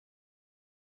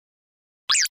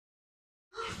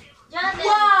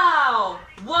Wow!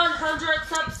 100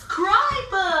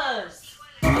 subscribers!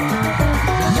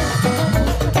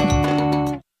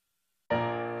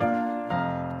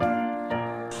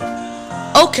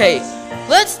 Okay,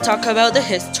 let's talk about the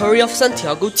history of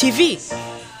Santiago TV.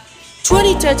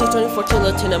 2010 to 2014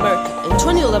 Latin America and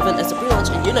 2011 as a pre-launch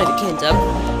in United Kingdom.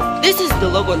 This is the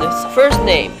logo on its first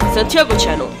name, Santiago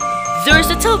Channel. There is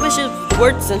a television with the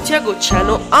word Santiago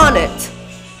Channel on it.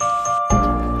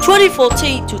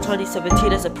 2014 to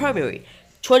 2017 as a primary,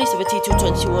 2017 to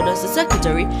 2021 as a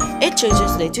secondary, it changed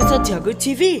its name to Santiago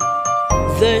TV.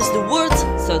 There's the words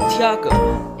Santiago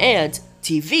and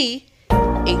TV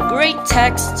in gray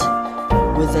text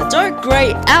with a dark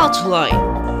gray outline.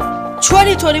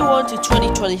 2021 to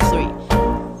 2023.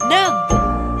 Now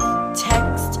the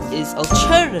text is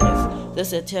alternative. The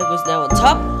Santiago is now on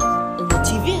top and the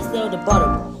TV is now on the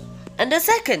bottom. And the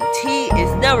second T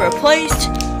is now replaced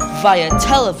via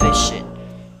television.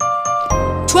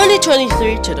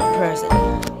 2023 to the present.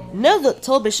 Now the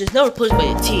television is now replaced by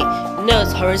a T. Now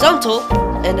it's horizontal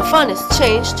and the font is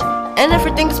changed and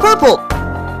everything is purple.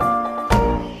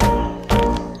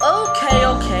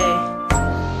 Okay.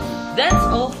 That's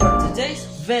all for today's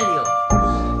video.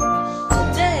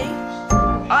 Today,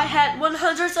 I had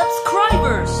 100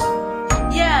 subscribers.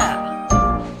 Yeah.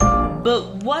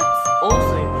 But what's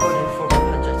also important for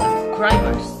 100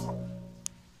 subscribers?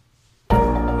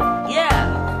 Yeah.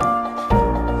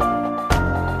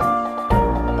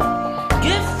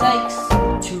 Give thanks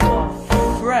to our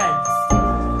friends.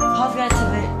 Javier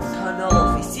TV Canal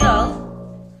Oficial.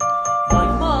 My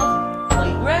mom, my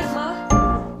grandma,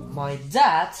 my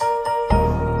dad,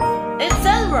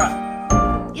 etc.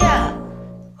 Yeah.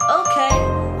 Okay.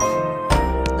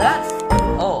 That's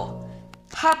all.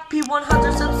 Happy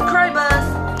 100 subscribers!